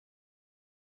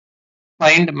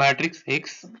Find matrix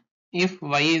X if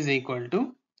Y is equal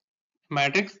to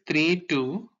matrix 3,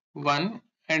 2, 1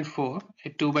 and 4, a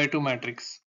 2 by 2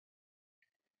 matrix,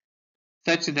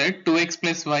 such that 2x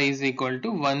plus y is equal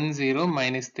to 1, 0,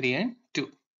 minus 3 and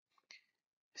 2.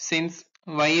 Since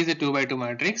Y is a 2 by 2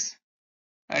 matrix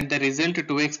and the result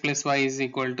 2x plus y is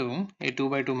equal to a 2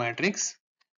 by 2 matrix,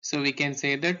 so we can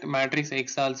say that matrix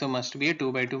X also must be a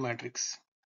 2 by 2 matrix.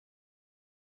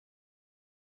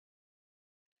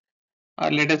 Or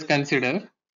let us consider,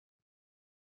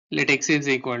 let X is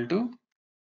equal to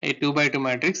a 2 by 2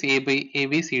 matrix A by A,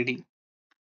 B, C, D.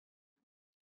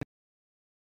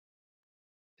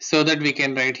 So that we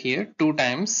can write here 2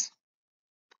 times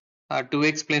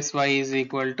 2x plus y is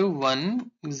equal to 1,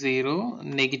 0,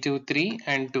 negative 3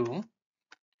 and 2.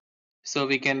 So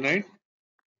we can write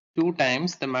 2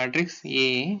 times the matrix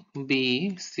A,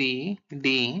 B, C,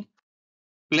 D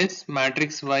plus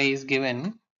matrix Y is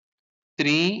given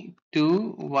 3,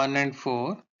 2, 1 and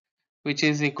 4, which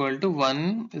is equal to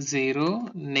 1, 0,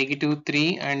 negative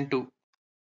 3 and 2.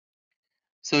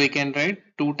 So we can write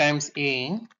 2 times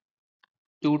A,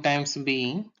 2 times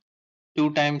B,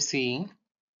 2 times C,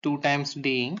 2 times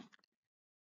D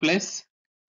plus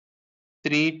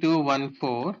 3, 2, 1,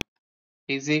 4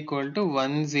 is equal to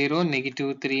 1, 0,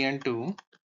 negative 3 and 2.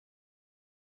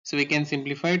 So we can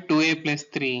simplify 2a plus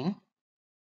 3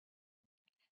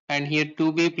 and here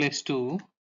 2b plus 2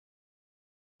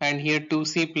 and here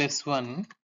 2c plus 1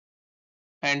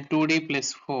 and 2d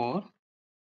plus 4,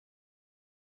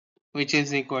 which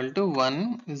is equal to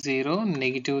 1, 0,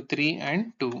 negative 3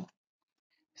 and 2.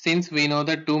 Since we know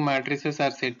that two matrices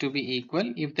are said to be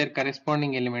equal if their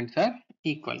corresponding elements are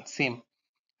equal, same,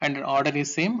 and order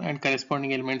is same and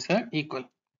corresponding elements are equal.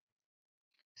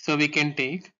 So we can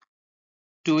take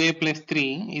 2a plus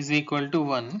 3 is equal to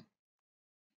 1.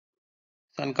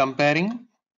 So on comparing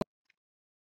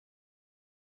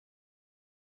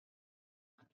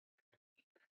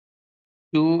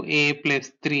 2a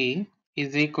plus 3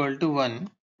 is equal to 1.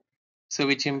 So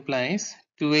which implies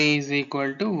 2a is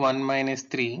equal to 1 minus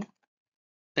 3.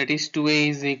 That is 2a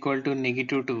is equal to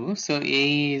negative 2. So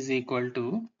a is equal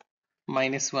to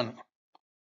minus 1.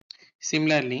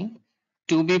 Similarly,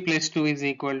 2b plus 2 is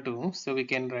equal to, so we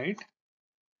can write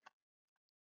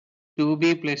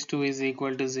 2b plus 2 is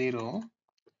equal to 0.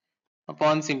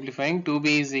 Upon simplifying,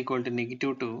 2b is equal to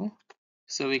negative 2.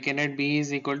 So we can write b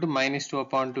is equal to minus 2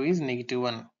 upon 2 is negative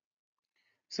 1.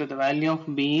 So the value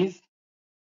of b is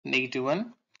negative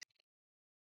 1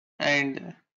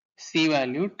 and c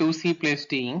value 2c plus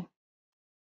d,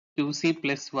 2c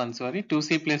plus 1,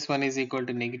 2c plus 1 is equal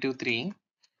to negative 3.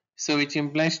 So which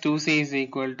implies 2c is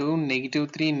equal to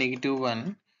negative 3, negative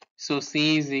 1. So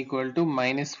c is equal to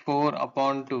minus 4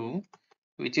 upon 2,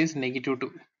 which is negative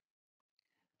 2.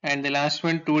 And the last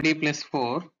one 2d plus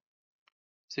 4.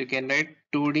 So you can write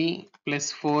 2d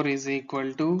plus 4 is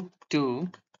equal to 2.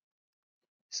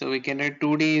 So we can write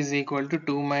 2d is equal to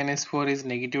 2 minus 4 is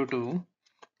negative 2.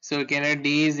 So we can write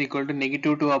d is equal to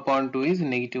negative 2 upon 2 is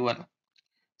negative 1.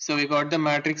 So we got the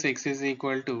matrix X is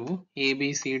equal to A,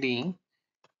 B, C, D,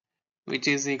 which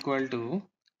is equal to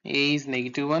A is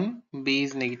negative 1, B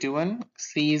is negative 1,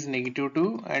 C is negative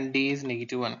 2 and D is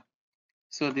negative 1.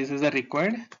 So this is a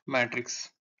required matrix.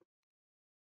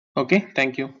 Okay,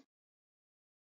 thank you.